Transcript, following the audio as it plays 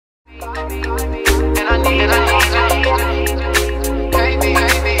And I need baby,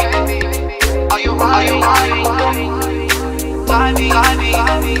 are you mine? Fly me,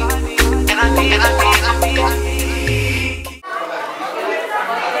 and I need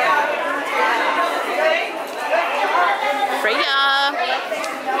Freya,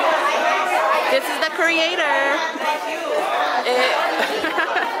 this is the creator.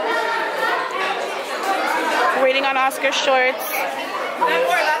 Waiting on Oscar's shorts.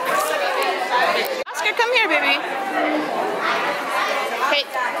 Oscar, come here, baby. Hey.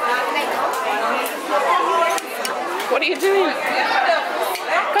 What are you doing?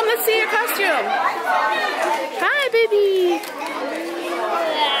 Come, let's see your costume. Hi, baby.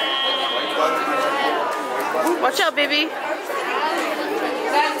 Watch out, baby. You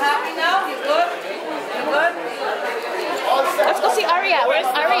guys happy now? You good? You good? Let's go see Aria. Where's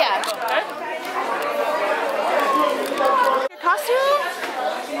Aria? Your costume?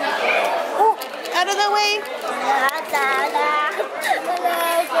 Oh, out of the way.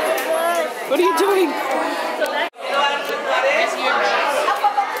 What are you doing?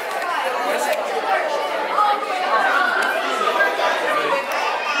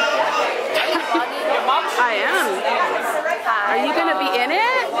 I am. Are you gonna be in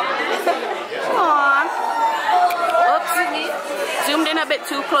it? Aww. Oops. Zoomed in a bit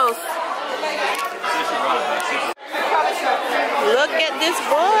too close. Look at this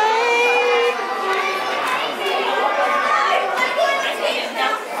boy.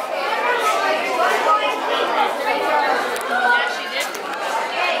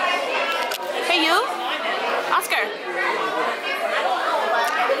 Hey you, Oscar.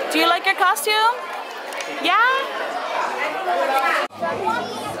 Do you like your costume? Yeah?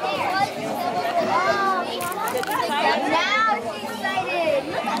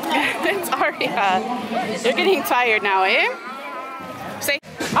 It's Aria. They're getting tired now, eh? Say,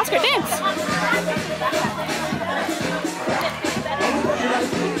 Oscar, dance.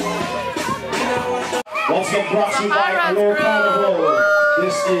 Once again brought to you by Carnival Carnival.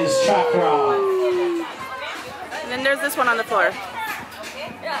 This is Chakra. And then there's this one on the floor.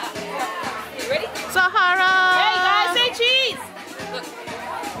 Ready? Sahara! Hey guys, say cheese! Look.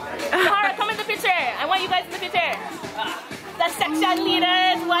 Sahara, come in the picture. I want you guys in the picture. The section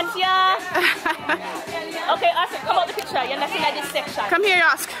leaders, watch ya. Okay, Oscar, come out the picture. You're nothing like this section. Come here,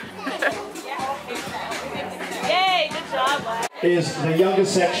 Oscar. Yay, good job. Is the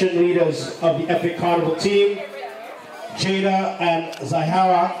youngest section leaders of the Epic Carnival team, Jada and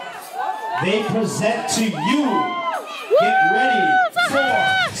Zahara. They present to you. Get ready for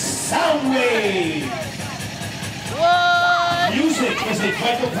Soundwave. What? Music is a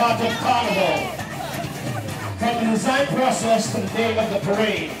vital part of Carnival. From the design process to the day of the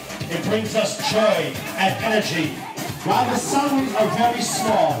parade, it brings us joy and energy. While the sounds are very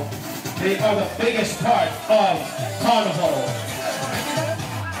small, they are the biggest part of Carnival.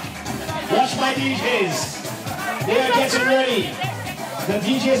 Watch my DJs. They are getting ready. The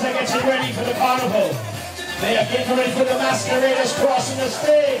DJs are getting ready for the Carnival. They are getting ready for the masqueraders crossing the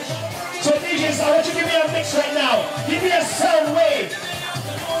stage. So DJs, I want you to give me a mix right now. Give me a sound wave.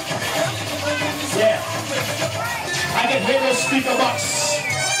 Yeah. I can hear those speaker box.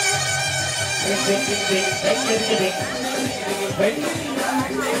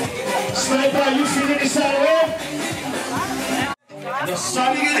 Sniper, you feeling the sound wave? The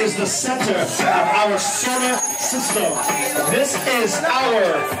sun is the center of our solar system. This is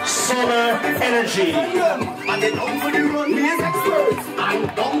our solar energy. And then over the run, he is expert. I'm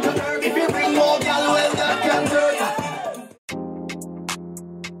down to earth. If you bring more gal, well, that can turn.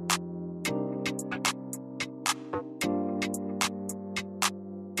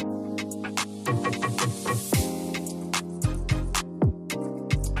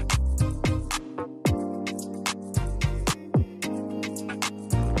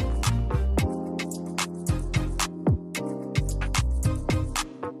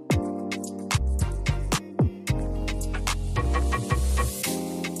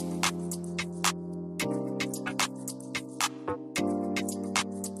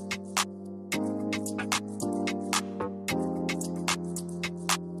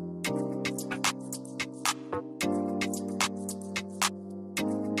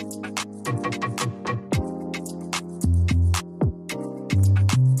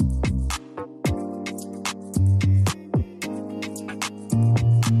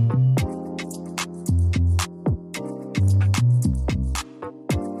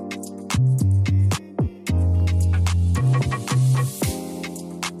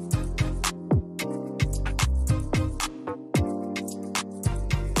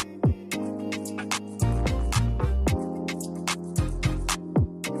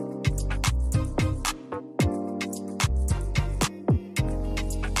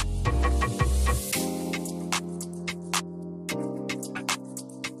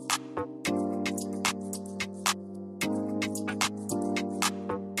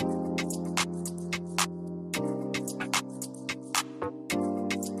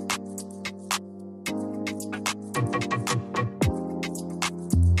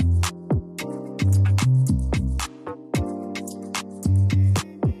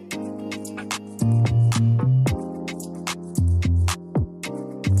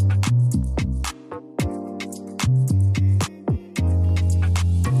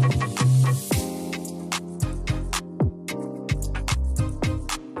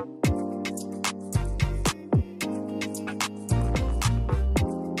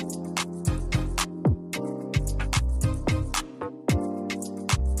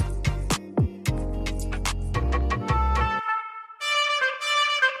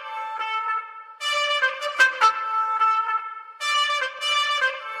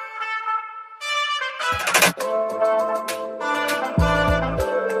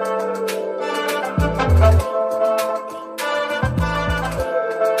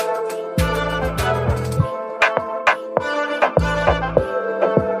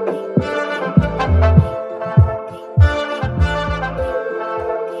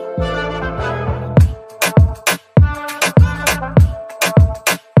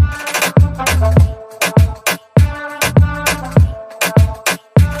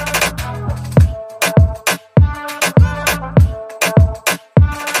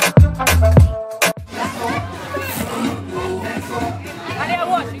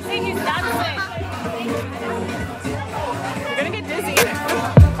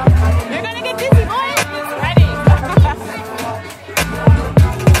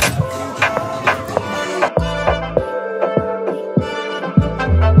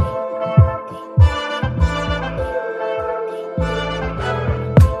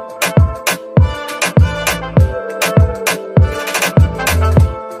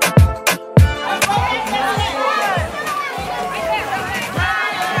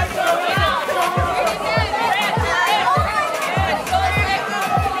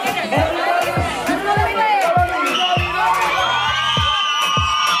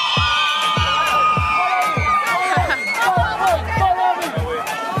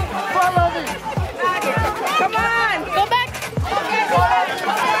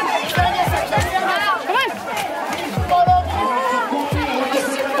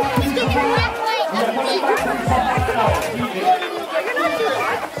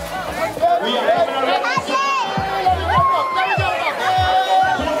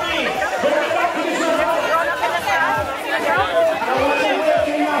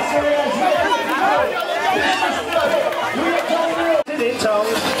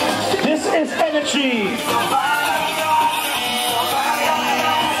 This is energy.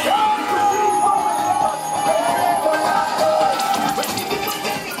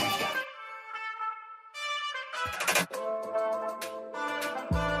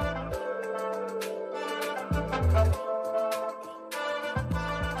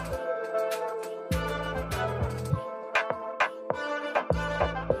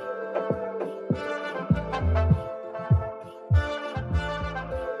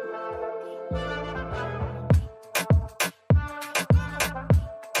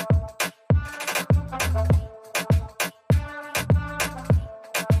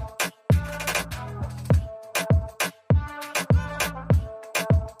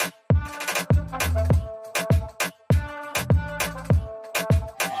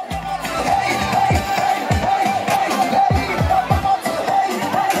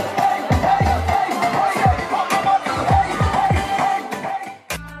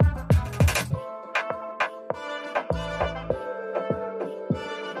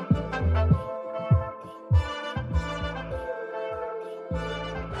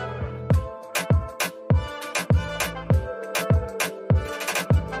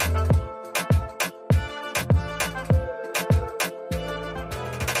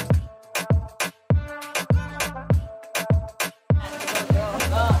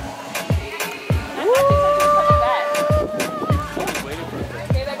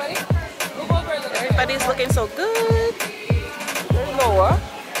 Everybody's looking so good. There's Noah.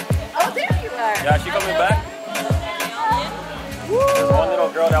 Oh, there you are. Yeah, she coming back? There's one little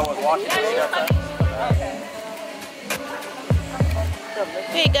girl that was watching us.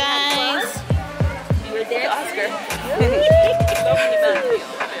 Hey guys. You were there, Oscar.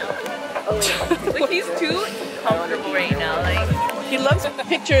 Like he's too comfortable right now. Like He loves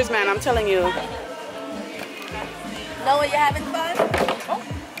pictures, man, I'm telling you. Noah, you having fun?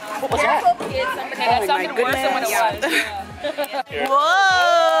 What was that? That's my something worse than what it was.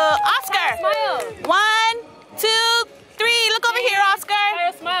 Whoa! Oscar! Smile. 1, 2, 3. Look over here, Oscar.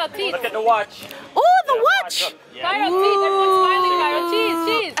 Cairo, smile. Teeth. Look at the watch. Ooh, the watch. Cairo, teeth. Everyone's smiling. Cairo, cheese,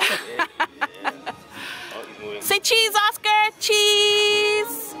 cheese. Say cheese, Oscar.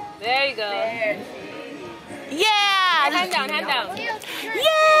 Cheese. There you go. There. Yeah. Hand down, hand down.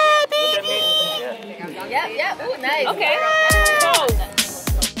 Yeah, baby. Yep, yep. Ooh, nice. Okay.